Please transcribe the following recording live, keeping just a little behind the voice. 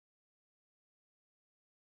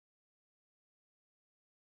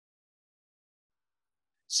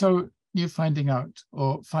So new finding out,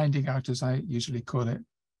 or finding out as I usually call it.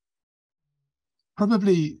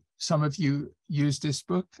 Probably some of you use this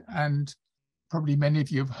book, and probably many of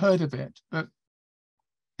you have heard of it, but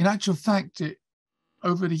in actual fact,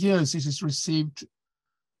 over the years, it has received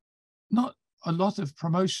not a lot of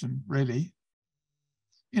promotion, really.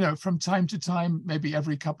 You know, from time to time, maybe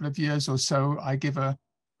every couple of years or so, I give a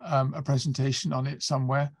presentation on it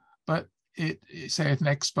somewhere, but say at an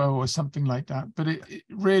expo or something like that. But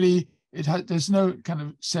there's no kind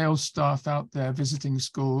of sales staff out there visiting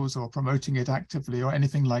schools or promoting it actively or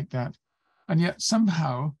anything like that. And yet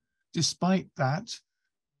somehow, despite that,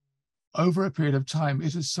 over a period of time,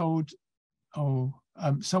 it has sold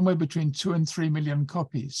somewhere between 2 and 3 million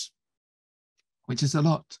copies, which is a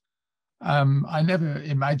lot. I never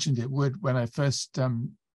imagined it would when I first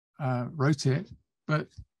wrote it, but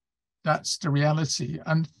that's the reality.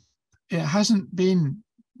 And it hasn't been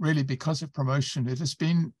really because of promotion. It has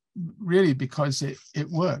been really because it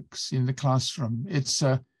works in the classroom. It's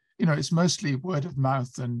it's mostly word of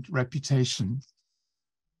mouth and reputation.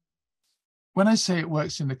 When I say it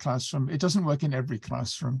works in the classroom, it doesn't work in every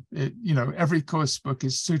classroom. Every course book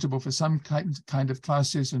is suitable for some kind of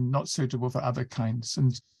classes and not suitable for other kinds.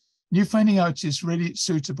 And New Finding Out is really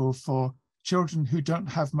suitable for children who don't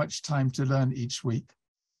have much time to learn each week.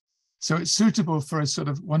 So it's suitable for a sort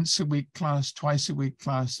of once a week class, twice a week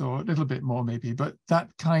class, or a little bit more maybe, but that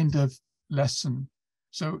kind of lesson.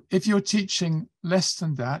 So if you're teaching less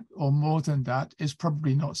than that or more than that, is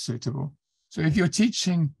probably not suitable. So if you're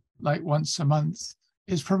teaching like once a month,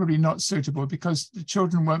 is probably not suitable because the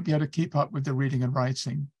children won't be able to keep up with the reading and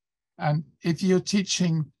writing. And if you're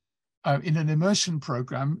teaching in an immersion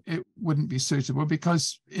program, it wouldn't be suitable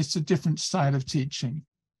because it's a different style of teaching.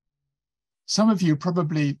 Some of you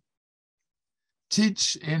probably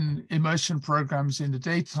teach in immersion programs in the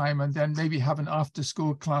daytime and then maybe have an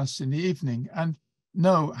after-school class in the evening and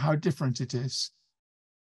know how different it is.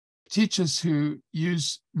 Teachers who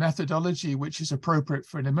use methodology which is appropriate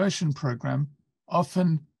for an immersion program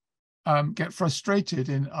often get frustrated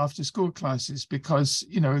in after-school classes because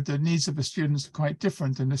the needs of the students are quite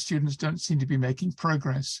different and the students don't seem to be making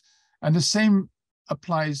progress. And the same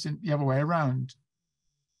applies in the other way around.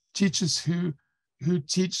 Teachers who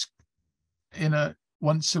teach in a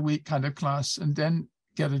once a week kind of class and then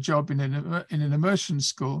get a job in an immersion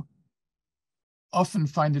school often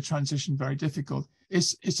find the transition very difficult.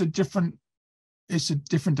 It's a different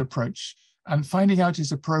approach, and finding out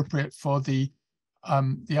is appropriate for the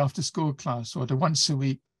after school class or the once a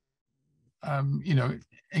week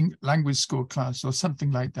language school class or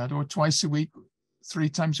something like that, or twice a week, 3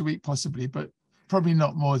 times a week possibly, but probably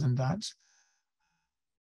not more than that.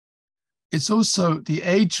 It's also the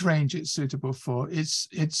age range it's suitable for. It's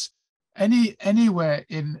anywhere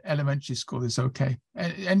in elementary school is okay.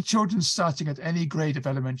 And children starting at any grade of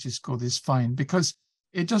elementary school is fine because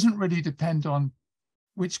it doesn't really depend on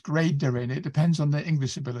which grade they're in. It depends on their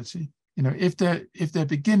English ability. If they're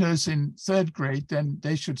beginners in 3rd grade, then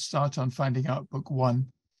they should start on Finding Out Book 1.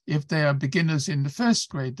 If they are beginners in the 1st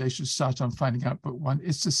grade, they should start on Finding Out Book 1.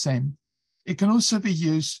 It's the same. It can also be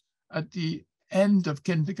used at the end of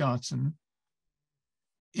kindergarten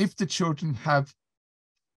if the children have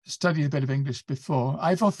studied a bit of English before.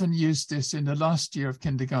 I've often used this in the last year of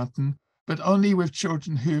kindergarten, but only with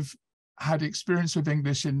children who've had experience with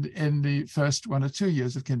English in the first 1 or 2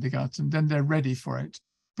 years of kindergarten, then they're ready for it.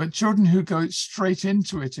 But children who go straight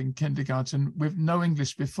into it in kindergarten with no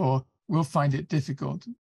English before will find it difficult.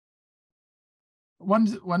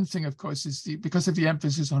 One thing, of course, is because of the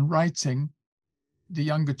emphasis on writing, the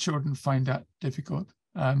younger children find that difficult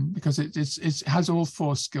because it has all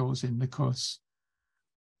 4 skills in the course.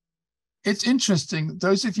 It's interesting,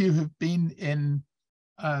 those of you who've been in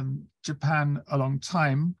Japan a long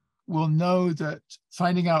time will know that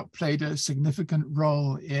Finding Out played a significant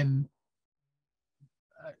role in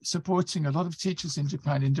supporting a lot of teachers in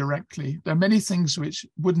Japan indirectly. There are many things which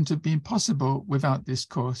wouldn't have been possible without this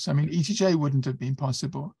course. I mean, ETJ wouldn't have been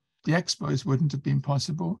possible. The expos wouldn't have been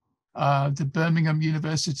possible. The Birmingham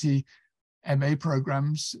University MA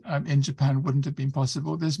programs in Japan wouldn't have been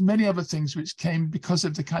possible. There's many other things which came because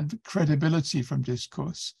of the kind of credibility from this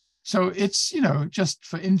course. So it's, just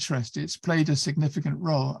for interest, it's played a significant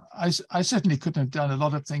role. I certainly couldn't have done a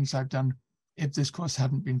lot of things I've done if this course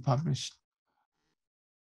hadn't been published.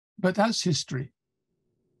 But that's history.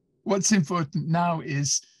 What's important now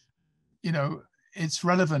is, its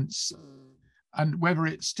relevance and whether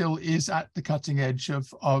it still is at the cutting edge of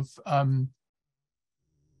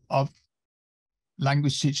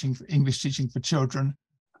language teaching, English teaching for children,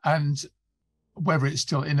 and whether it's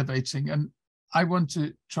still innovating. And I want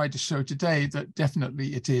to try to show today that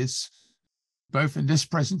definitely it is, both in this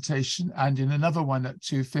presentation and in another one at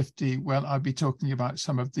 2:50, where I'll be talking about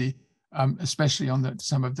some of the, especially on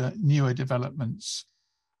some of the newer developments.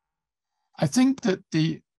 I think that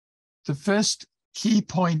the first key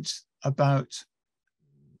point about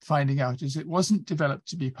finding out is it wasn't developed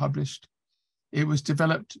to be published. It was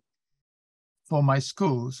developed for my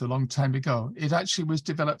schools a long time ago. It actually was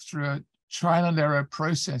developed through a trial and error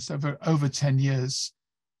process over 10 years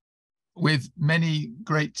with many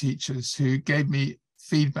great teachers who gave me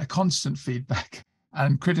feedback, constant feedback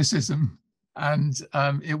and criticism. And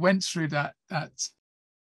it went through that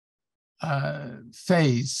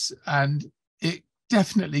phase, and it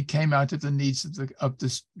definitely came out of the needs of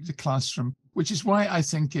the classroom, which is why I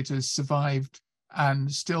think it has survived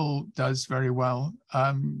and still does very well.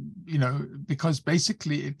 You know, because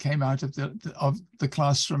basically it came out of the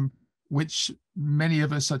classroom which many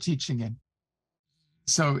of us are teaching in.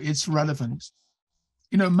 So it's relevant.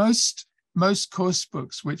 You know, most course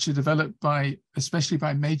books which are developed by, especially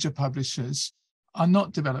by major publishers, are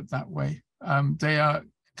not developed that way. They are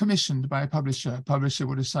commissioned by a publisher. A publisher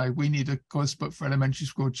will decide we need a course book for elementary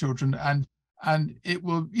school children, and it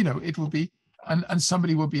will, you know, it will be, and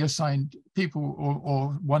somebody will be assigned, people or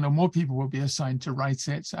one or more people will be assigned to write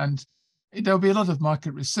it. And there'll be a lot of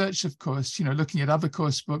market research, of course, you know, looking at other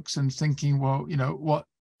course books and thinking, well, you know, what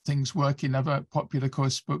things work in other popular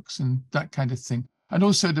course books and that kind of thing. And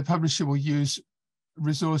also the publisher will use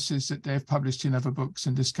resources that they've published in other books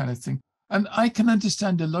and this kind of thing. And I can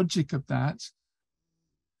understand the logic of that,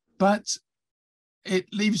 but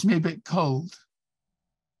it leaves me a bit cold.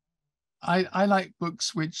 I like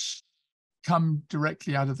books which come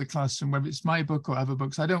directly out of the classroom, whether it's my book or other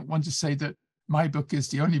books. I don't want to say that my book is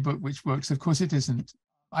the only book which works. Of course it isn't.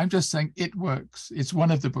 I'm just saying it works. It's one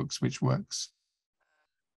of the books which works.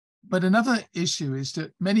 But another issue is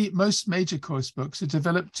that most major course books are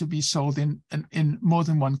developed to be sold in more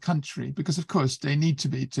than one country, because of course they need to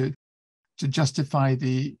be to justify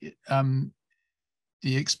the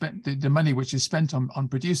money which is spent on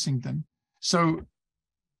producing them. So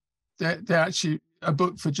they're actually, a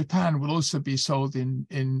book for Japan will also be sold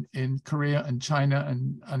in Korea and China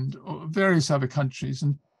and various other countries,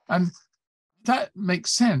 and that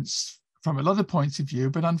makes sense from a lot of points of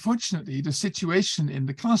view, but unfortunately the situation in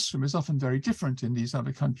the classroom is often very different in these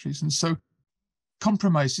other countries, and so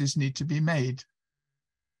compromises need to be made.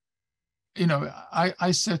 You know,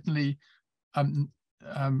 I certainly,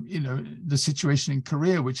 you know, the situation in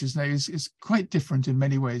Korea, which is now, is quite different in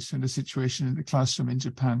many ways from the situation in the classroom in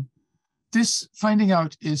Japan. This finding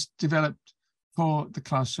out is developed for the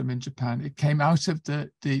classroom in Japan. It came out of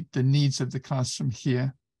the needs of the classroom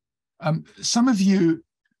here. Some of you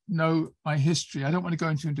know my history. I don't want to go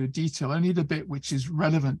into detail. Only the bit which is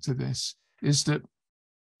relevant to this is that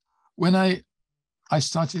when I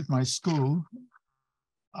started my school,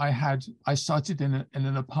 I started in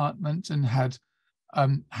an apartment and had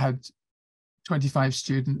 25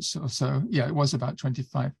 students or so. Yeah, it was about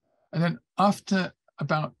 25. And then after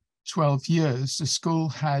about 12 years, the school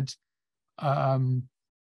had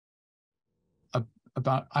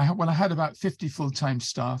I had about 50 full-time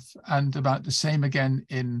staff, and about the same again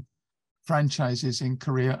in franchises in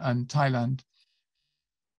Korea and Thailand.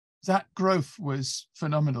 That growth was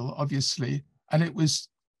phenomenal, obviously, and it was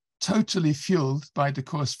totally fueled by the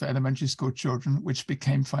course for elementary school children, which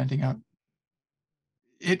became Finding Out.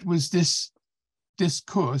 It was this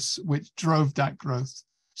course which drove that growth.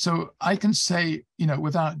 So I can say, you know,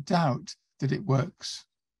 without doubt that it works.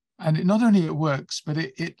 And not only it works, but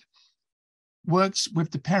it works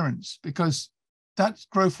with the parents, because that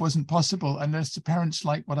growth wasn't possible unless the parents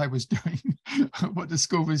liked what I was doing, what the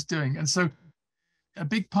school was doing. And so a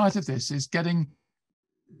big part of this is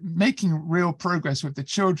making real progress with the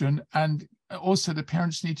children, and also the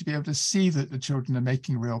parents need to be able to see that the children are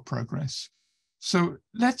making real progress. So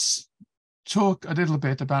let's talk a little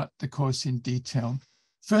bit about the course in detail.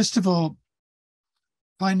 First of all,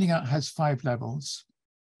 Finding Out has 5 levels.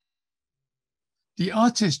 The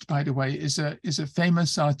artist, by the way, is a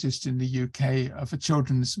famous artist in the UK for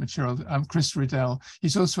children's material, Chris Riddell.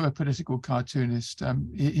 He's also a political cartoonist.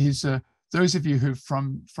 He's those of you who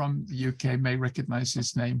from the UK may recognize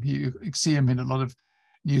his name. You see him in a lot of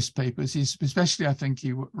newspapers. He's especially, I think,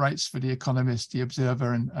 he writes for The Economist, The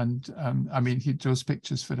Observer, and I mean, he draws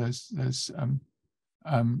pictures for those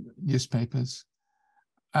newspapers.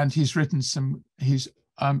 And he's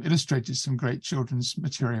illustrated some great children's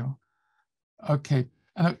material. Okay,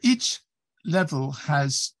 and each level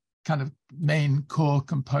has kind of main core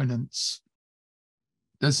components.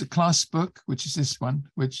 There's a class book, which is this one,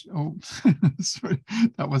 which, oh, sorry,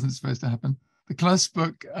 that wasn't supposed to happen. The class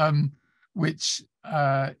book, which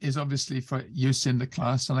is obviously for use in the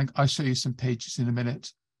class, and I'll show you some pages in a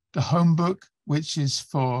minute. The home book, which is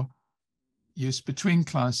for use between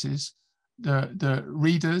classes. The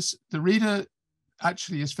reader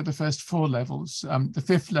actually is for the first 4 levels. The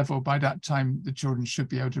 5th level, by that time, the children should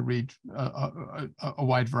be able to read a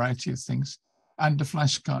wide variety of things. And the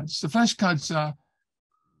flashcards. The flashcards are,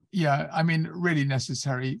 yeah, I mean, really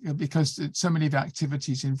necessary because so many of the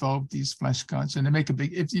activities involve these flashcards, and they make a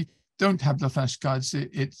big, if you don't have the flashcards,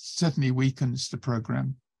 it certainly weakens the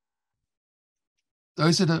program.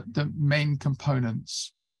 Those are the main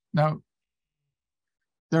components. Now,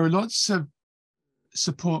 there are lots of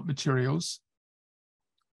support materials,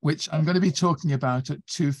 which I'm going to be talking about at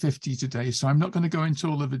 2:50 today. So I'm not going to go into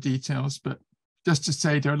all of the details, but just to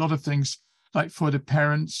say there are a lot of things like for the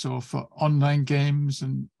parents or for online games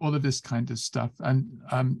and all of this kind of stuff, and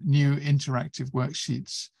new interactive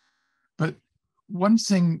worksheets. But one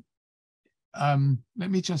thing,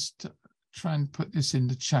 let me just try and put this in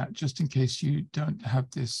the chat, just in case you don't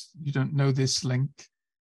have this, you don't know this link.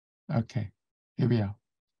 Okay, here we are.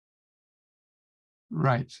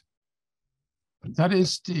 Right. That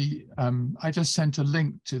is the, I just sent a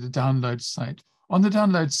link to the download site. On the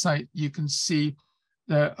download site, you can see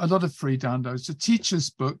there are a lot of free downloads. The teachers'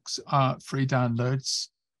 books are free downloads.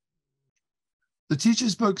 The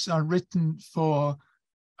teachers' books are written for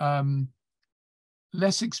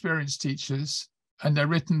less experienced teachers, and they're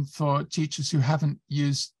written for teachers who haven't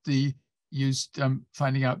used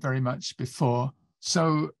finding out very much before.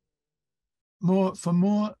 So for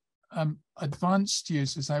more advanced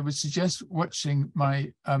users, I would suggest watching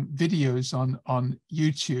my videos on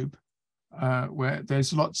YouTube, where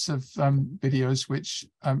there's lots of videos which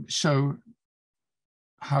show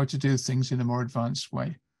how to do things in a more advanced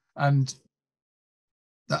way. And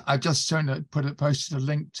I've just posted a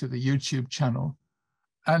link to the YouTube channel.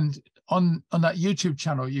 And on that YouTube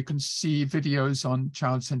channel, you can see videos on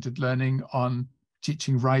child-centered learning, on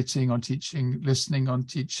teaching writing, on teaching listening, on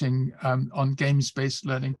teaching on games-based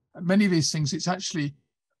learning. Many of these things, it's actually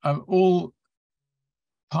all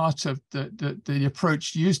part of the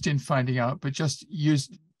approach used in finding out, but just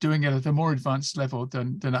doing it at a more advanced level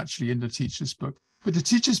than actually in the teacher's book. But the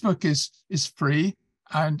teacher's book is free,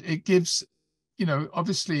 and it gives,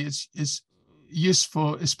 obviously it's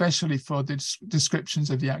useful, especially for the descriptions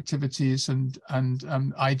of the activities and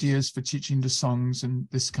ideas for teaching the songs and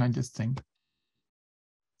this kind of thing.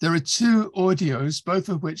 There are 2 audios, both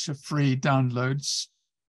of which are free downloads,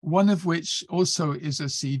 one of which also is a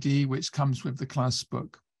CD which comes with the class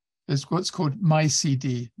book. There's what's called My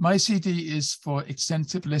CD. My CD is for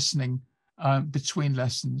extensive listening between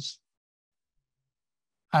lessons.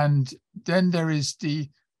 And then there is the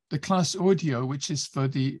class audio, which is for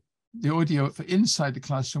the audio for inside the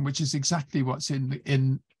classroom, which is exactly what's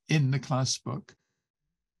in the class book.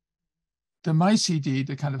 The My CD,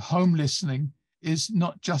 the kind of home listening, is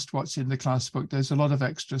not just what's in the class book. There's a lot of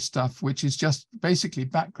extra stuff, which is just basically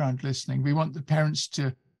background listening. We want the parents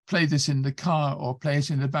to play this in the car or play it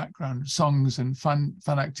in the background, songs and fun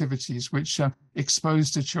activities, which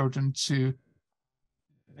expose the children to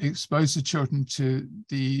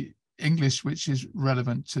the English which is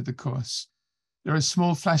relevant to the course. There are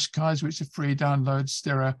small flashcards which are free downloads.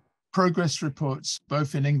 There are progress reports,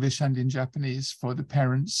 both in English and in Japanese, for the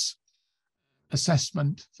parents,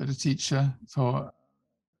 assessment for the teacher for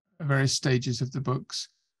various stages of the books,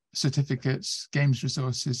 certificates, games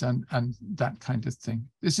resources, and that kind of thing.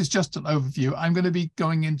 This is just an overview. I'm going to be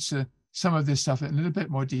going into some of this stuff in a little bit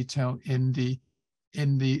more detail at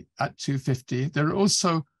 2:50. There are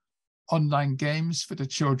also online games for the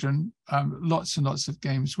children, lots and lots of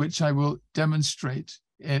games, which I will demonstrate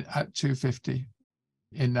at 2:50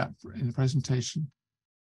 in the presentation.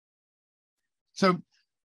 So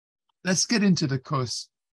let's get into the course.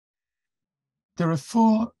 There are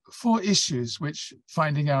four issues which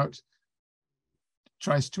finding out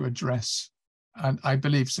tries to address, and I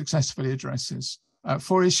believe successfully addresses.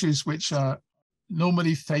 4 issues which are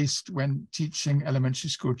normally faced when teaching elementary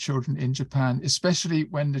school children in Japan, especially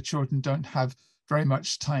when the children don't have very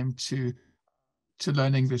much time to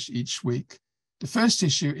learn English each week. The first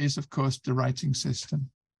issue is, of course, the writing system.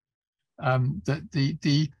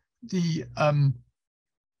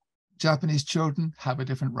 Japanese children have a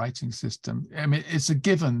different writing system. I mean, it's a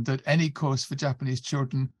given that any course for Japanese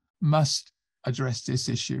children must address this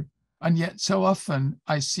issue. And yet so often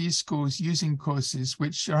I see schools using courses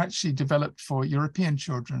which are actually developed for European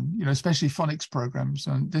children, especially phonics programs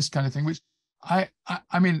and this kind of thing, which I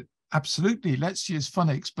mean, absolutely, let's use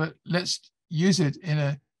phonics, but let's use it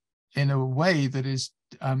in a way that is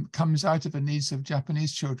comes out of the needs of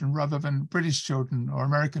Japanese children rather than British children or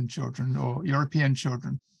American children or European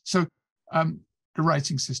children. So the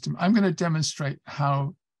writing system. I'm going to demonstrate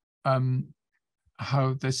how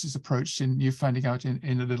this is approached in New Finding Out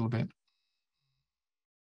in a little bit.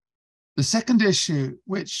 The second issue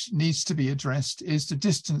which needs to be addressed is the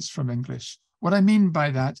distance from English. What I mean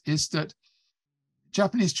by that is that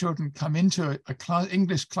Japanese children come into a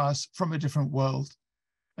English class from a different world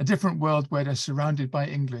where they're surrounded by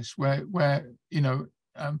English, where they're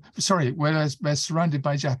surrounded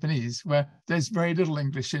by Japanese, where there's very little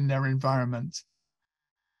English in their environment.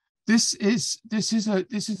 This is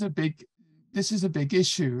a big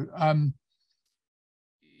issue.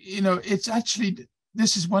 It's actually,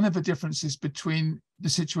 this is one of the differences between the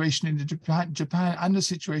situation in Japan and the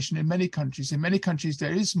situation in many countries. In many countries,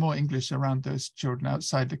 there is more English around those children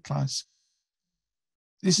outside the class.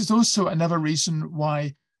 This is also another reason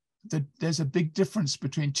why there's a big difference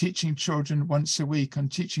between teaching children once a week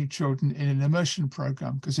and teaching children in an immersion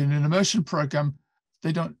program, because in an immersion program,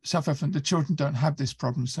 they don't suffer from, the children don't have this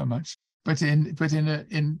problem so much. But in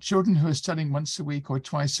children who are studying once a week or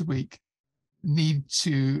twice a week, we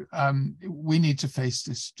need to face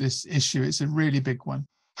this issue. It's a really big one.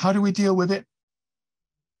 How do we deal with it?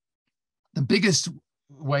 The biggest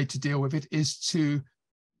way to deal with it is to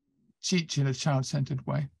teach in a child-centered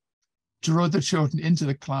way. Draw the children into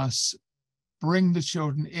the class, bring the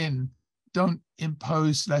children in, don't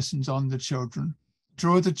impose lessons on the children.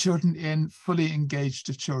 Draw the children in, fully engage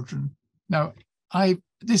the children. Now,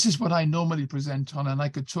 this is what I normally present on, and I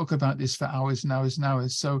could talk about this for hours and hours and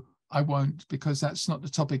hours, so I won't, because that's not the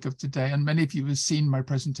topic of today. And many of you have seen my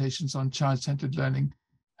presentations on child-centered learning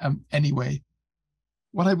anyway.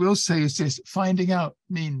 What I will say is this: finding out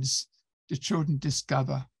means the children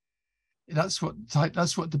discover. That's what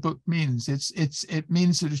the book means. It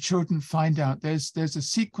means that the children find out. There's a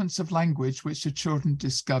sequence of language which the children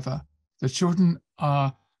discover. The children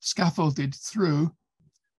are scaffolded through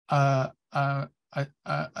a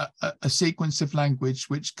sequence of language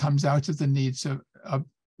which comes out of the needs of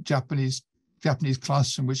Japanese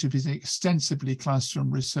classroom, which has been extensively classroom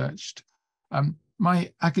researched.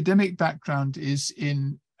 My academic background is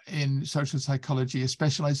in social psychology,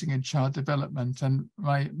 specializing in child development, and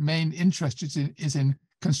my main interest is in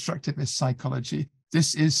constructivist psychology.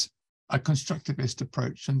 This is a constructivist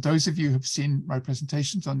approach, and those of you who have seen my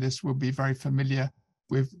presentations on this will be very familiar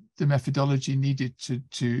with the methodology needed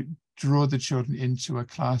to draw the children into a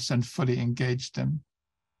class and fully engage them.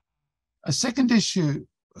 A second issue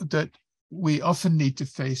that we often need to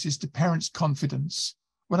face is the parents' confidence.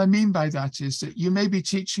 What I mean by that is that you may be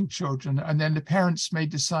teaching children and then the parents may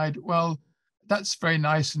decide, well, that's very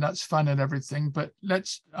nice and that's fun and everything, but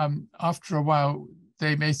after a while,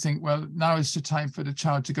 they may think, well, now is the time for the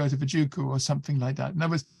child to go to the juku or something like that. In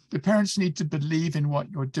other words, the parents need to believe in what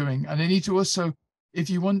you're doing, and they need to also, if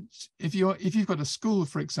you've got a school,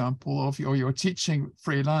 for example, or you're teaching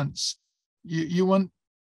freelance, you want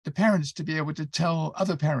the parents to be able to tell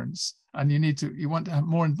other parents, and you want to have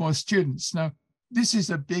more and more students. Now, this was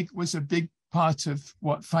a big part of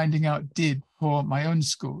what Finding Out did for my own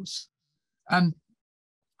schools. And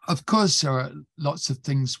of course, there are lots of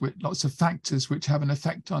factors which have an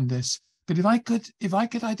effect on this. But if I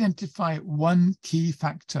could identify one key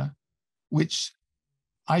factor, which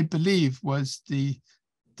I believe was the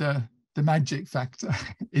magic factor,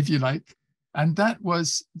 if you like, and that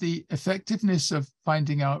was the effectiveness of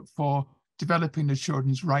Finding Out for developing the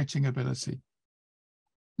children's writing ability.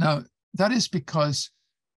 Now, that is because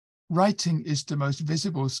writing is the most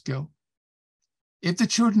visible skill. If the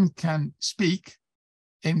children can speak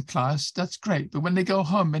in class, that's great. But when they go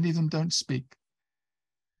home, many of them don't speak.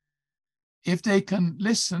 If they can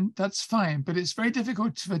listen, that's fine. But it's very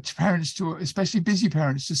difficult for parents especially busy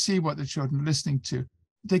parents, to see what the children are listening to.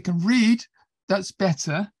 If they can read, that's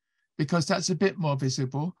better, because that's a bit more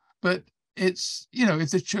visible. But it's,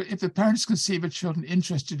 if the parents can see the children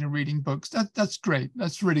interested in reading books, that's great.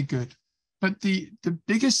 That's really good. But the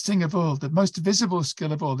biggest thing of all, the most visible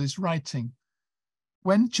skill of all, is writing.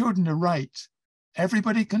 When children write,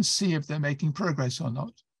 everybody can see if they're making progress or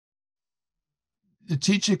not. The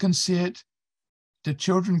teacher can see it, the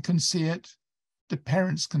children can see it, the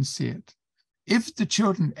parents can see it. If the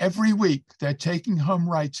children, every week, they're taking home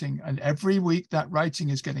writing, and every week that writing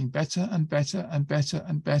is getting better and better and better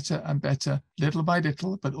and better and better, little by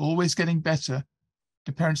little, but always getting better,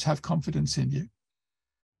 the parents have confidence in you.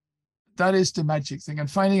 That is the magic thing.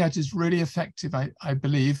 And Finding Out is really effective, I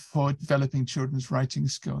believe, for developing children's writing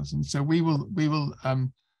skills. And so we will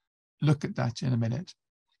look at that in a minute.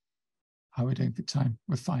 How are we doing for time?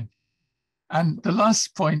 We're fine. And the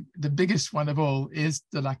last point, the biggest one of all, is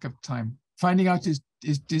the lack of time. Finding Out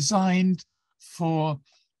is designed for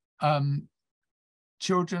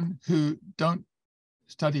children who don't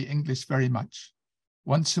study English very much.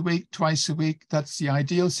 Once a week, twice a week, that's the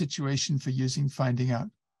ideal situation for using Finding Out.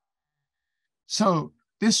 So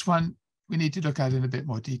this one we need to look at in a bit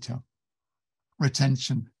more detail.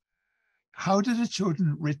 Retention. How do the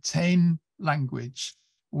children retain language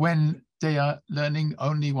when they are learning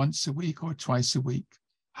only once a week or twice a week?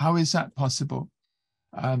 How is that possible?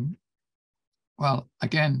 Well,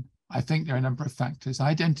 again, I think there are a number of factors.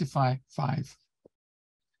 Identify 5.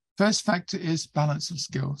 First factor is balance of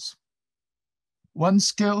skills. One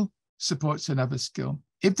skill supports another skill.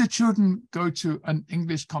 If the children go to an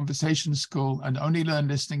English conversation school and only learn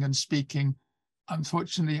listening and speaking,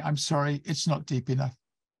 unfortunately, I'm sorry, it's not deep enough.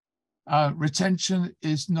 Retention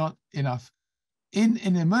is not enough. In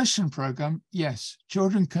an immersion program, yes,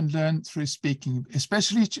 children can learn through speaking,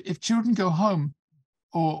 especially if children go home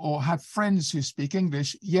or have friends who speak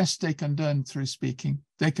English. Yes, they can learn through speaking.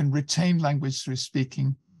 They can retain language through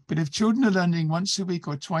speaking. But if children are learning once a week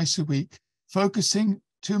or twice a week, focusing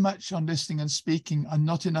too much on listening and speaking and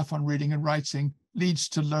not enough on reading and writing leads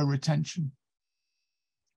to low retention.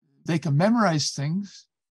 They can memorize things,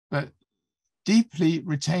 but deeply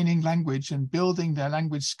retaining language and building their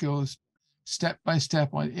language skills step by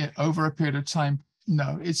step over a period of time,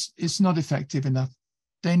 no, it's not effective enough.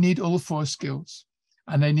 They need all 4 skills,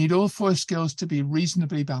 and they need all 4 skills to be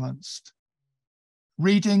reasonably balanced.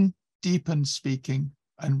 Reading deepens speaking,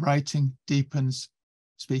 and writing deepens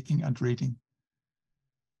speaking and reading.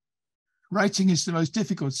 Writing is the most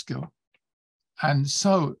difficult skill, and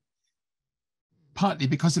so partly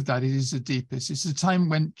because of that, it is the deepest. It's a time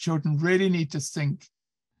when children really need to think.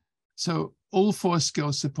 So all 4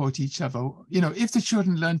 skills support each other. You know, if the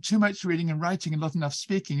children learn too much reading and writing and not enough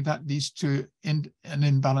speaking, that leads to an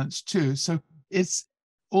imbalance too. So it's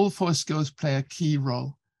all 4 skills play a key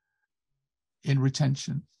role in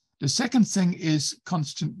retention. The second thing is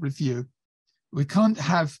constant review. We can't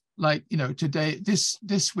have, like, you know, today,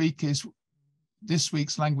 this week is this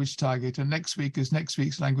week's language target, and next week is next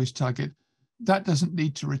week's language target. That doesn't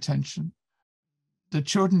lead to retention. The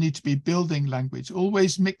children need to be building language,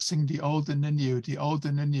 always mixing the old and the new, the old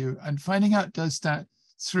and the new. And Finding Out does that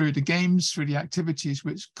through the games, through the activities,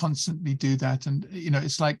 which constantly do that. And, you know,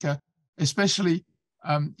 it's like, especially,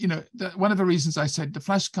 you know, one of the reasons I said the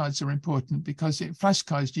flashcards are important, because in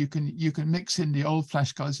flashcards, you can mix in the old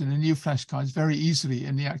flashcards and the new flashcards very easily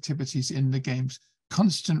in the activities, in the games.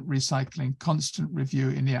 Constant recycling, constant review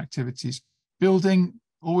in the activities. Building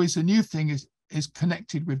always a new thing is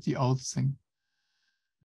connected with the old thing.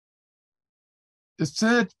 The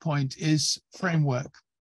third point is framework.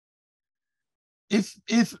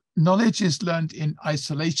 If knowledge is learned in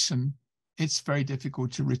isolation, it's very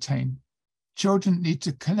difficult to retain. Children need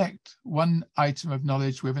to connect one item of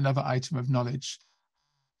knowledge with another item of knowledge.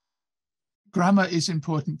 Grammar is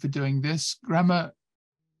important for doing this. Grammar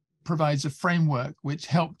provides a framework which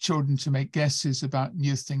helps children to make guesses about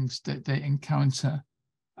new things that they encounter.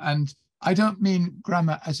 And I don't mean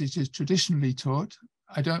grammar as it is traditionally taught.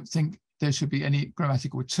 I don't think there should be any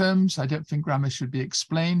grammatical terms. I don't think grammar should be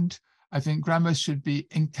explained. I think grammar should be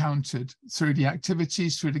encountered through the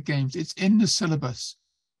activities, through the games. It's in the syllabus.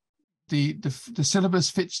 The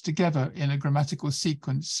syllabus fits together in a grammatical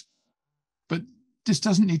sequence, but this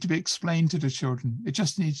doesn't need to be explained to the children. It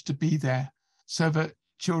just needs to be there so that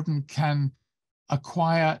children can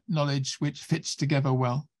acquire knowledge which fits together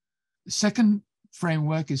well. The second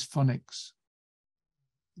framework is phonics.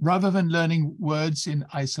 Rather than learning words in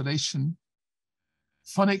isolation,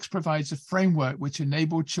 phonics provides a framework which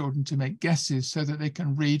enables children to make guesses so that they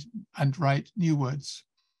can read and write new words.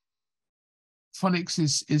 Phonics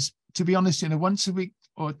is, to be honest, in a once a week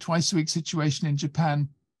or twice a week situation in Japan,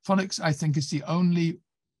 phonics, I think, is the only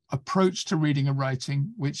approach to reading and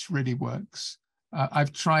writing which really works.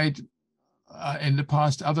 I've tried in the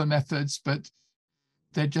past other methods, but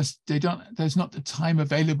there's not the time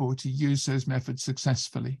available to use those methods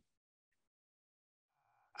successfully.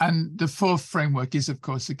 And the fourth framework is, of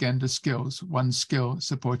course, again, the skills. One skill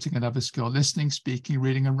supporting another skill. Listening, speaking,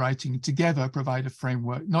 reading, and writing together provide a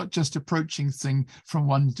framework, not just approaching things from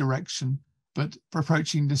one direction, but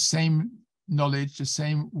approaching the same knowledge, the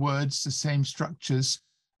same words, the same structures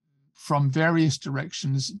from various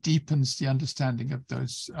directions deepens the understanding of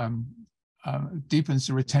those, deepens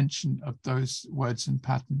the retention of those words and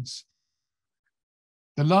patterns.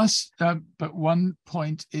 The last but one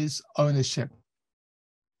point is ownership.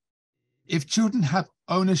 If children have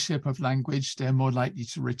ownership of language, they're more likely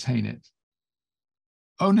to retain it.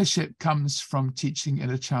 ownership comes from teaching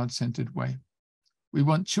in a child-centered way. We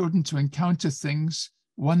want children to encounter things,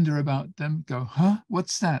 wonder about them, go, huh,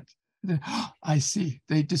 what's that? Then, oh, I see.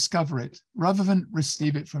 They discover it. Rather than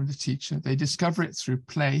receive it from the teacher, they discover it through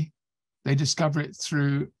play. They discover it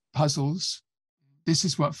through puzzles. This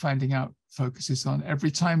is what finding out focuses on.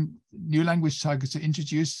 Every time new language targets are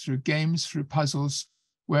introduced through games, through puzzles,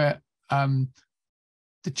 where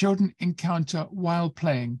the children encounter while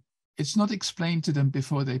playing. It's not explained to them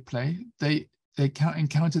before they play. They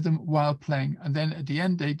encounter them while playing. And then at the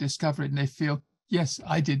end, they discover it and they feel, yes,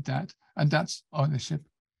 I did that. And that's ownership.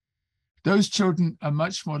 Those children are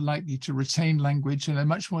much more likely to retain language, and they're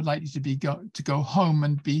much more likely to go home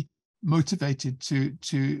and be motivated to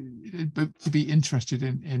be interested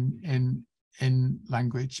in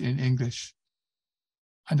language, in English.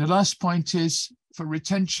 And the last point is for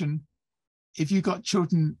retention. If you've got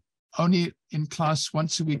children only in class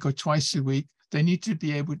once a week or twice a week, they need to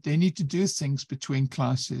do things between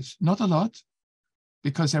classes. Not a lot,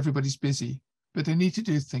 because everybody's busy, but they need to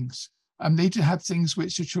do things. And they need to have things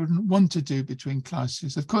which the children want to do between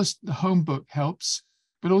classes. Of course, the home book helps,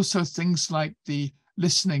 but also things like the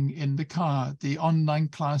listening in the car, the online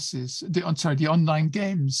classes, the online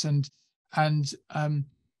games, and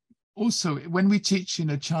also, when we teach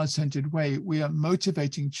in a child-centered way, we are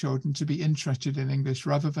motivating children to be interested in English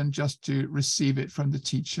rather than just to receive it from the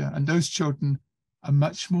teacher. And those children are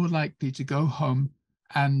much more likely to go home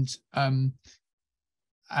and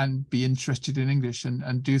be interested in English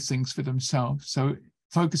and do things for themselves. So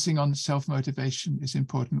focusing on self-motivation is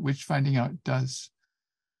important, which finding out does.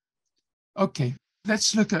 Okay,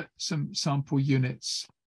 let's look at some sample units.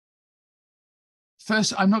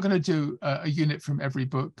 First, I'm not going to do a unit from every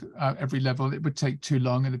book, every level. It would take too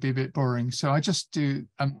long and it'd be a bit boring. So I just do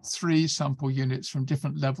 3 sample units from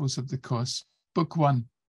different levels of the course. Book 1.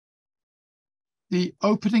 The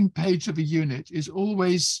opening page of a unit is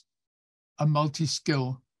always a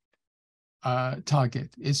multi-skill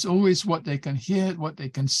target. It's always what they can hear, what they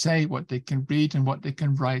can say, what they can read, and what they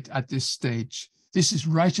can write at this stage. This is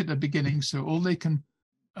right at the beginning, so all they can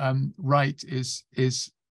write is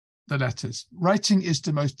the letters. Writing is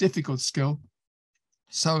the most difficult skill.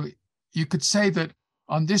 So you could say that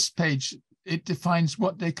on this page, it defines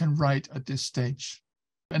what they can write at this stage.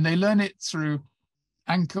 And they learn it through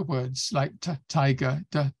anchor words like tiger,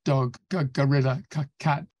 dog, gorilla,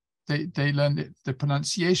 cat. They learn the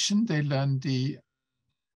pronunciation, they learn the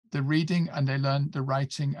reading, and they learn the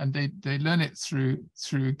writing, and they learn it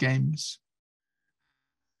through games.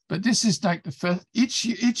 But this is like the first,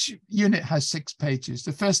 each unit has 6 pages.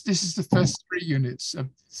 This is the first 3 units of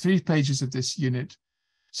 3 pages of this unit.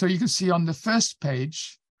 So you can see on the first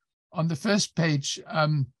page,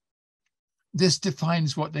 this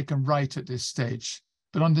defines what they can write at this stage.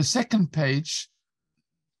 But on the second page,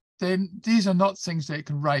 then these are not things they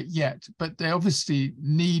can write yet, but they obviously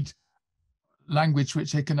need language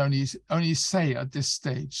which they can only say at this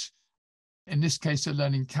stage. In this case, they're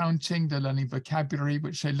learning counting, they're learning vocabulary,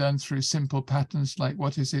 which they learn through simple patterns like,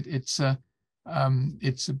 what is it? It's a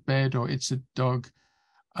bed, or it's a dog,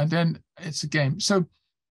 and then it's a game. So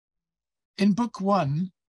in book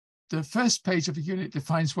 1, the first page of a unit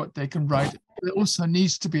defines what they can write. There also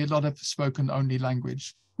needs to be a lot of spoken only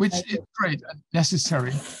language, which is great and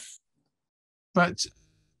necessary. But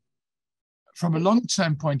from a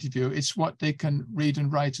long-term point of view, it's what they can read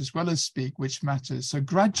and write as well as speak, which matters. So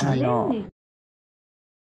gradually,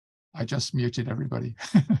 I just muted everybody.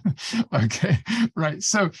 Okay, right.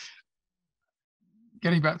 So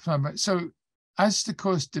getting back from, so as the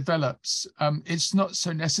course develops, it's not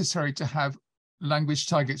so necessary to have language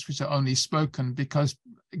targets which are only spoken, because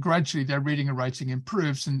gradually their reading and writing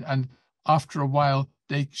improves, and after a while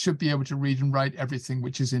they should be able to read and write everything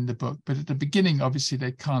which is in the book. But at the beginning, obviously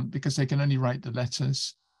they can't, because they can only write the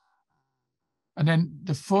letters. And then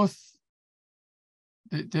the 4th,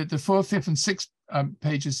 5th, and 6th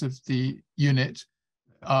pages of the unit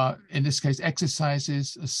are, in this case,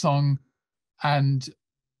 exercises, a song, and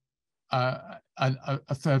a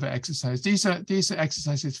further exercise. These are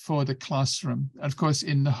exercises for the classroom. Of course,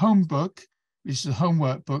 in the home book, which is a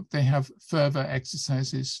homework book, they have further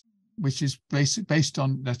exercises, which is based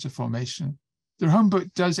on letter formation. The home book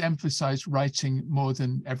does emphasize writing more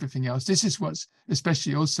than everything else. This is what's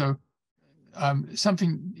especially also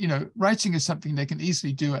something, writing is something they can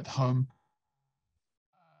easily do at home.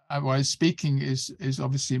 Whereas speaking is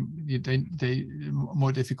obviously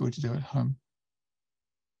more difficult to do at home.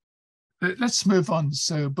 But let's move on.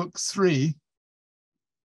 So book 3,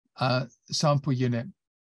 sample unit.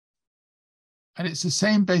 And it's the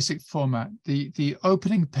same basic format. The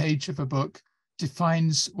opening page of a book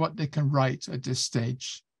defines what they can write at this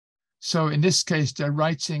stage. So in this case, they're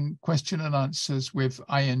writing question and answers with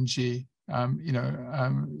ing,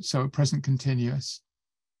 so present continuous.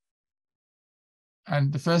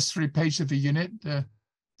 And the first 3 pages of the unit,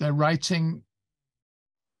 they're writing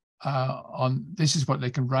on, this is what they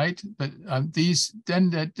can write, but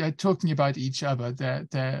they're talking about each other.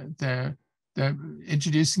 They're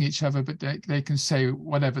introducing each other, but they can say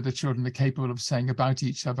whatever the children are capable of saying about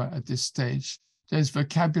each other at this stage. There's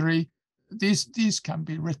vocabulary. These can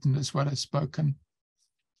be written as well as spoken.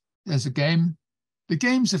 There's a game. The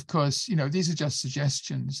games, of course, these are just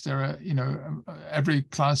suggestions. There are, every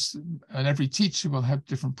class and every teacher will have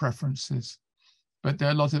different preferences, but there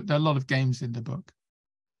are a lot of games in the book.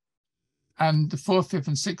 And the 4th, 5th,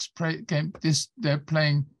 and 6th game, they're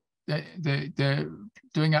playing. They're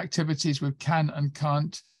doing activities with can and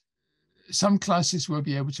can't. Some classes will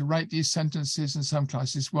be able to write these sentences, and some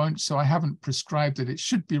classes won't. So I haven't prescribed that it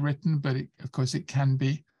should be written, but of course it can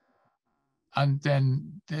be. And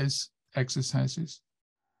then there's exercises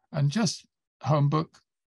and just home book.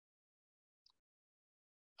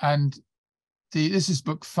 And this is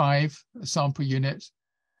book 5, a sample unit.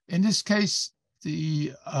 In this case,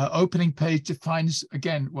 the opening page defines,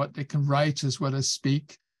 again, what they can write as well as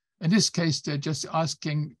speak. In this case, they're just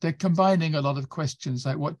asking, they're combining a lot of questions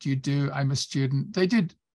like, what do you do? I'm a student. They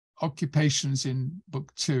did occupations in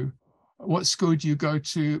book 2. What school do you go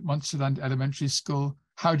to? Monsterland Elementary School.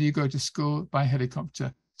 How do you go to school? By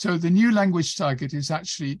helicopter. So the new language target is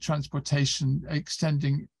actually transportation,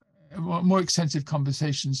 extending more extensive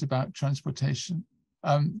conversations about transportation,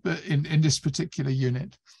 but in this particular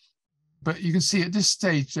unit. But you can see at this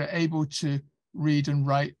stage, they're able to read and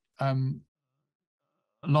write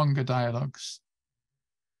longer dialogues.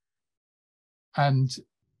 And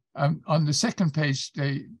on the second page,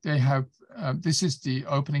 they have, this is the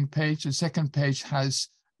opening page. The second page has,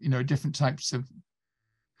 different types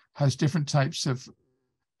of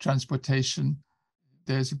transportation.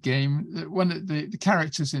 There's a game. One of the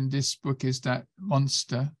characters in this book is that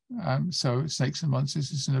monster. So Snakes and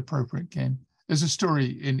Monsters is an appropriate game. There's a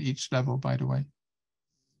story in each level, by the way.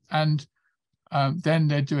 And then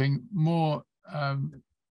they're doing more,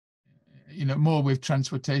 more with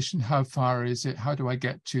transportation. How far is it? How do I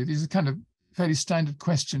get to? These are kind of fairly standard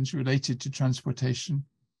questions related to transportation.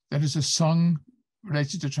 There is a song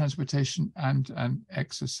related to transportation and an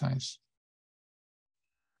exercise.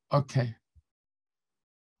 Okay.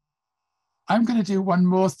 I'm going to do one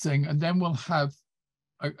more thing, and then we'll have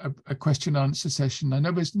a question and answer session. I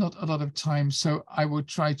know there's not a lot of time, so I will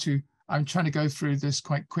try to, I'm trying to go through this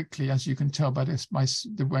quite quickly, as you can tell by this, my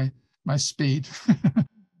speed.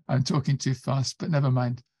 I'm talking too fast, but never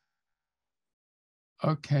mind.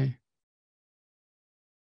 Okay.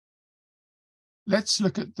 Let's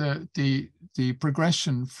look at the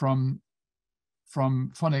progression from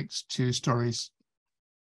phonics to stories.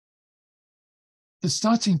 The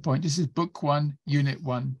starting point, this is book 1, unit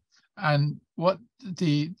 1. And what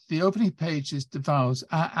the opening page is the vowels,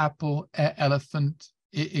 apple, elephant,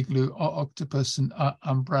 igloo, octopus, and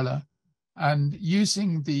umbrella. And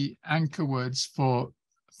using the anchor words for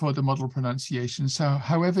the model pronunciation. So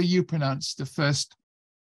however you pronounce the first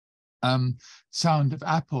sound of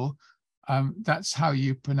apple, that's how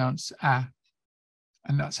you pronounce a,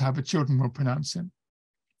 and that's how the children will pronounce it.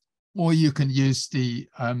 Or you can use the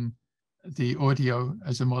audio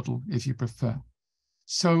as a model if you prefer.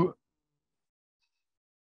 So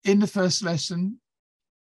in the first lesson,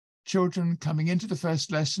 children coming into the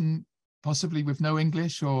first lesson, possibly with no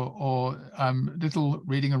English or little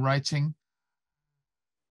reading and writing,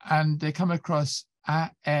 and they come across a,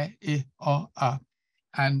 e, I, o, a.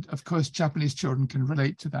 And of course, Japanese children can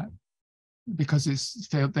relate to that because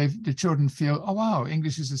the children feel, oh wow,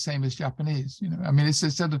 English is the same as Japanese. I mean, it's a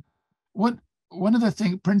sort of one of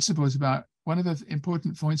the principles about, one of the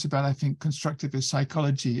important points about, I think, constructivist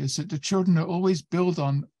psychology is that the children are always build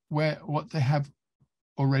on what they have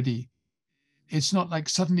already. It's not like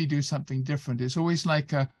suddenly do something different. It's always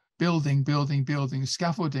like a building,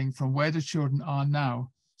 scaffolding from where the children are now.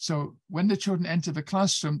 So when the children enter the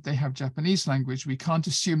classroom, they have Japanese language. We can't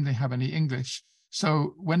assume they have any English.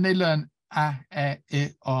 So when they learn a, e,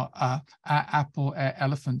 I, o, a, apple,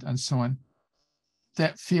 elephant, and so on,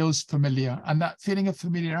 that feels familiar. And that feeling of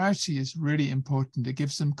familiarity is really important. It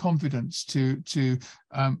gives them confidence to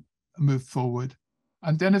move forward.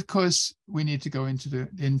 And then, of course, we need to go into the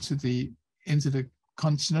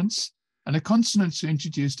consonants. And the consonants are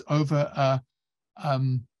introduced over a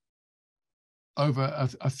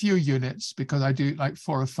few units, because I do like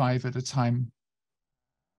 4 or 5 at a time.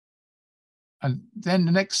 And then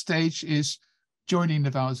the next stage is joining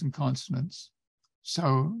the vowels and consonants.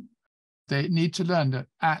 So they need to learn that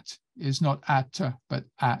at is not at, but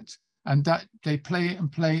at. And that they play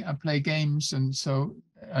and play and play games. And so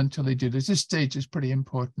until they do this, this stage is pretty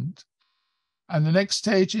important. And the next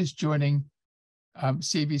stage is joining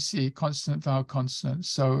CVC, consonant, vowel, consonant.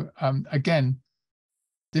 So again,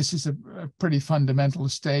 this is a pretty fundamental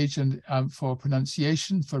stage and for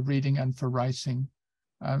pronunciation, for reading, and for writing.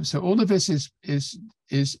 So all of this is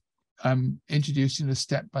introduced in a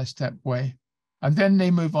step-by-step way. And then they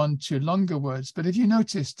move on to longer words. But if you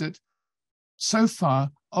notice that so far,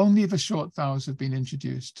 only the short vowels have been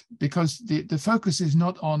introduced because the focus is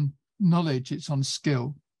not on knowledge, it's on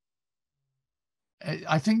skill.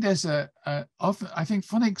 I think there's often, I think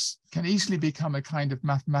phonics can easily become a kind of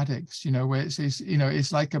mathematics, where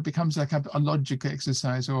it's like becomes like a logic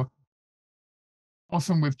exercise, or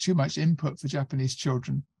often with too much input for Japanese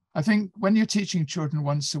children. I think when you're teaching children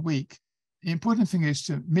once a week, the important thing is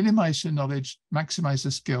to minimize your knowledge, maximize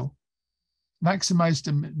the skill, maximize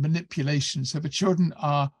the manipulation. So the children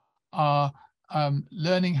are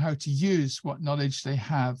learning how to use what knowledge they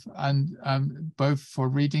have, and both for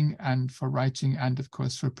reading and for writing, and of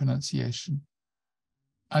course for pronunciation.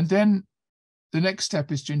 And then the next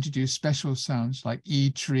step is to introduce special sounds like E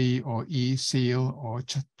tree or E seal or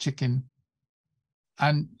chicken.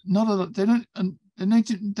 And not a lot, they don't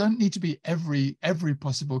need to be every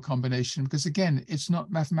possible combination, because again, it's not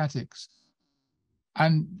mathematics.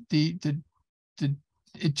 And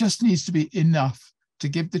it just needs to be enough to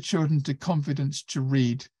give the children the confidence to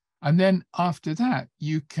read. And then after that,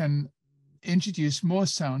 you can introduce more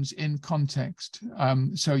sounds in context.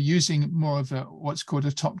 So using more of what's called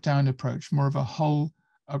a top-down approach, more of a whole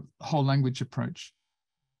language approach.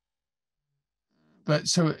 But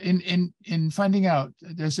so in finding out,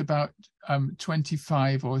 there's about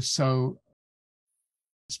 25 or so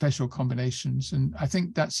special combinations. And I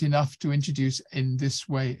think that's enough to introduce in this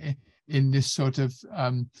way, in this sort of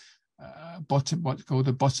what's called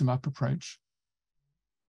a bottom-up approach.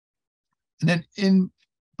 And then in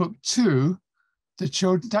book 2, the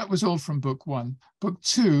children, that was all from book 1. Book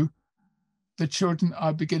 2, the children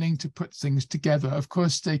are beginning to put things together. Of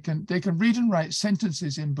course, they can read and write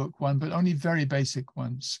sentences in book 1, but only very basic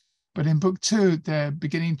ones. But in book 2, they're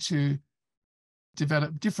beginning to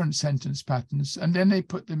develop different sentence patterns, and then they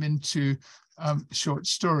put them into short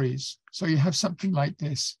stories. So you have something like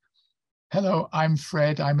this. Hello, I'm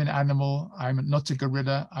Fred, I'm an animal, I'm not a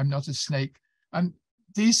gorilla, I'm not a snake. And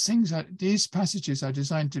these passages are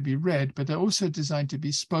designed to be read, but they're also designed to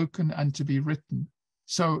be spoken and to be written.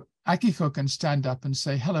 So Akiko can stand up and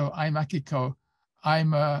say, hello, I'm Akiko,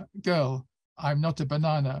 I'm a girl, I'm not a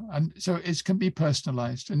banana. And so it can be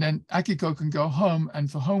personalized. And then Akiko can go home, and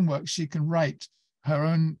for homework, she can write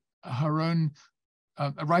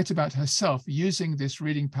write about herself using this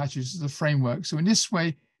reading passage as a framework. So in this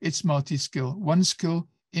way, it's multi-skill. One skill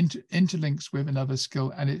interlinks with another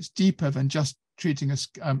skill, and it's deeper than just treating a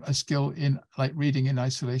skill in like reading in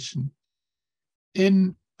isolation.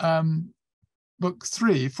 In book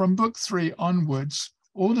 3, from book 3 onwards,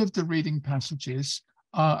 all of the reading passages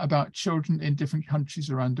are about children in different countries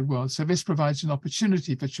around the world. So this provides an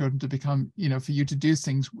opportunity for children to become, for you to do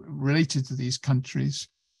things related to these countries.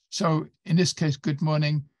 So in this case, good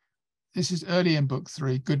morning. This is early in book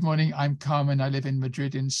 3. Good morning, I'm Carmen. I live in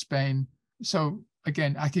Madrid in Spain. So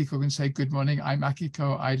again, Akiko can say, good morning, I'm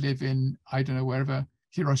Akiko. I live in, I don't know, wherever,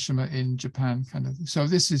 Hiroshima in Japan, kind of thing. So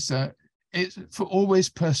this is it's for always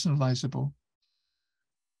personalizable.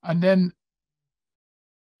 And then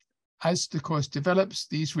as the course develops,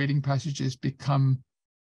 these reading passages become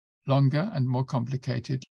longer and more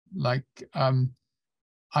complicated. Like,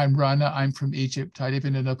 I'm Rana, I'm from Egypt. I live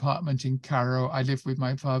in an apartment in Cairo. I live with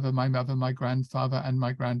my father, my mother, my grandfather, and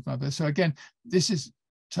my grandmother. So again, this is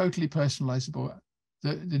totally personalizable.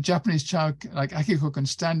 The Japanese child, like Akiko, can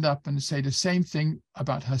stand up and say the same thing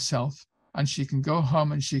about herself, and she can go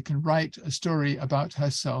home and she can write a story about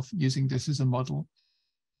herself using this as a model.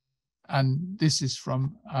 And this is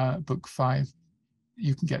from book 5.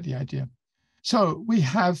 You can get the idea. So we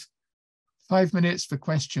have 5 minutes for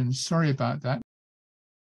questions. Sorry about that.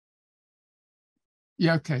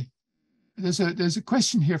 Yeah, okay. There's a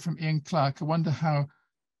question here from Ian Clark. I wonder how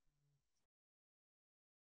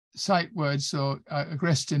sight words or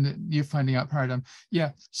aggressed in the new finding out paradigm.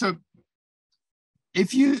 Yeah. So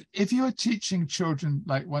if you're teaching children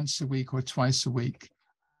like once a week or twice a week,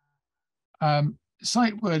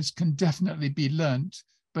 sight words can definitely be learnt,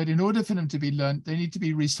 but in order for them to be learnt, they need to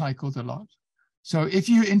be recycled a lot. So if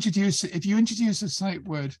you introduce a sight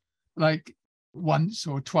word like once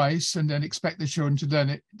or twice and then expect the children to learn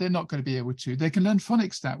it, they're not going to be able to. They can learn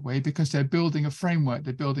phonics that way because they're building a framework,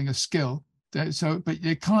 they're building a skill, But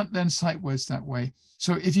they can't learn sight words that way.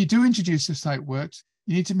 So if you do introduce a sight word,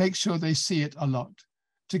 you need to make sure they see it a lot.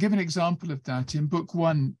 To give an example of that, in book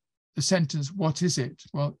 1, the sentence, what is it?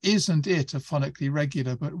 Well, is and it are phonically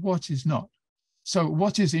regular, but what is not. So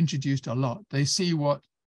what is introduced a lot. They see what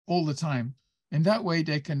all the time. In that way,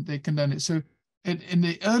 they can learn it. So in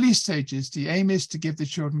the early stages, the aim is to give the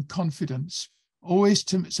children confidence.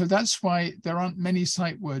 So that's why there aren't many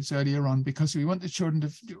sight words earlier on, because we want the children to,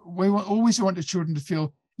 always want the children to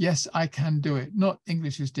feel, yes, I can do it, not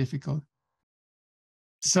English is difficult.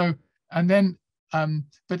 So, and then,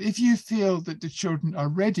 but if you feel that the children are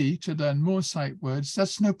ready to learn more sight words,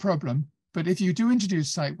 that's no problem. But if you do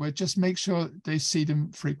introduce sight words, just make sure they see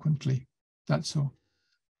them frequently. That's all.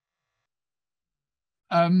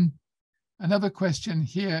 Another question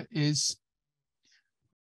here is,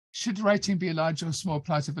 should writing be a large or small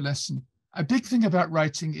part of a lesson? A big thing about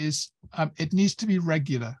writing is it needs to be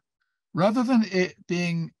regular. Rather than it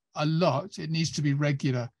being a lot, it needs to be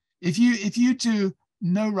regular. If you do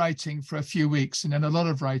no writing for a few weeks and then a lot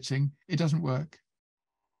of writing, it doesn't work.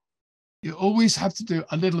 You always have to do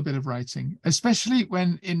a little bit of writing, especially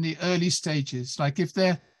when in the early stages. Like if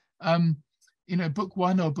they're, book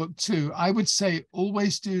 1 or book 2, I would say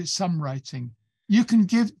always do some writing. You can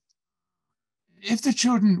give, if the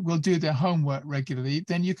children will do their homework regularly,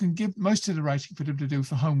 then you can give most of the writing for them to do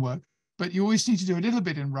for homework. But you always need to do a little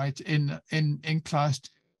bit in class,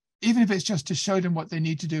 even if it's just to show them what they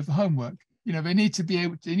need to do for homework. They need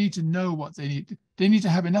to know what they need. They need to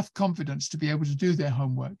have enough confidence to be able to do their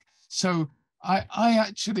homework. So I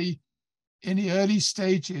actually, in the early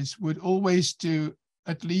stages, would always do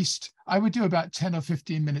I would do about 10 or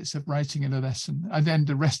 15 minutes of writing in a lesson, and then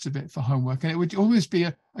the rest of it for homework. And it would always be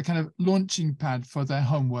a kind of launching pad for their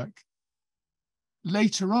homework.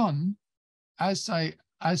 Later on, as I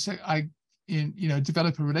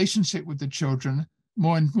develop a relationship with the children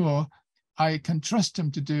more and more, I can trust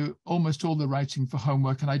them to do almost all the writing for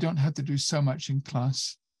homework, and I don't have to do so much in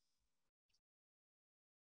class.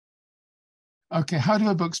 Okay, how do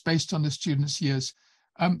our books based on the students' years?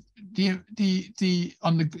 On the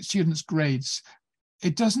students' grades,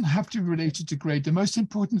 it doesn't have to be related to grade. The most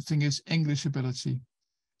important thing is English ability.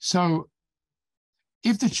 So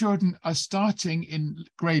if the children are starting in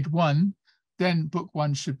grade 1, then book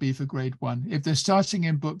 1 should be for grade 1. If they're starting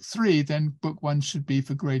in book 3, then book 1 should be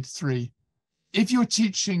for grade 3. If you're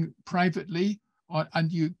teaching privately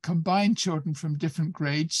and you combine children from different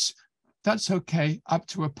grades, that's okay up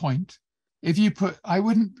to a point. I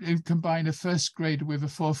wouldn't combine a first grader with a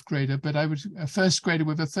fourth grader, but a first grader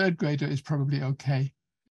with a third grader is probably okay.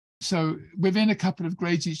 So within a couple of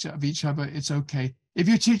grades of each other, it's okay. If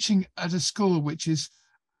you're teaching at a school which is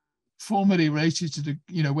formally related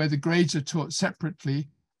to where the grades are taught separately,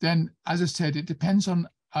 then, as I said, it depends on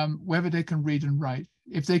whether they can read and write.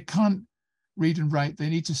 If they can't read and write, they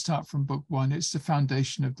need to start from book 1. It's the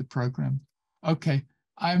foundation of the program. Okay,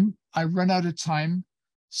 I run out of time,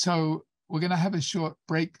 so we're going to have a short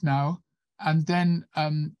break now, and then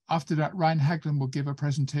after that, Ryan Hagland will give a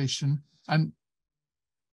presentation, and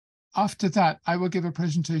after that, I will give a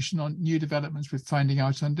presentation on new developments with Finding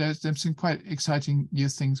Out, and there's some quite exciting new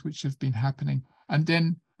things which have been happening. And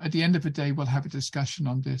then at the end of the day, we'll have a discussion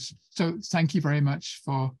on this. So thank you very much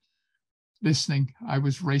for listening. I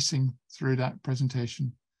was racing through that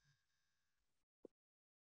presentation.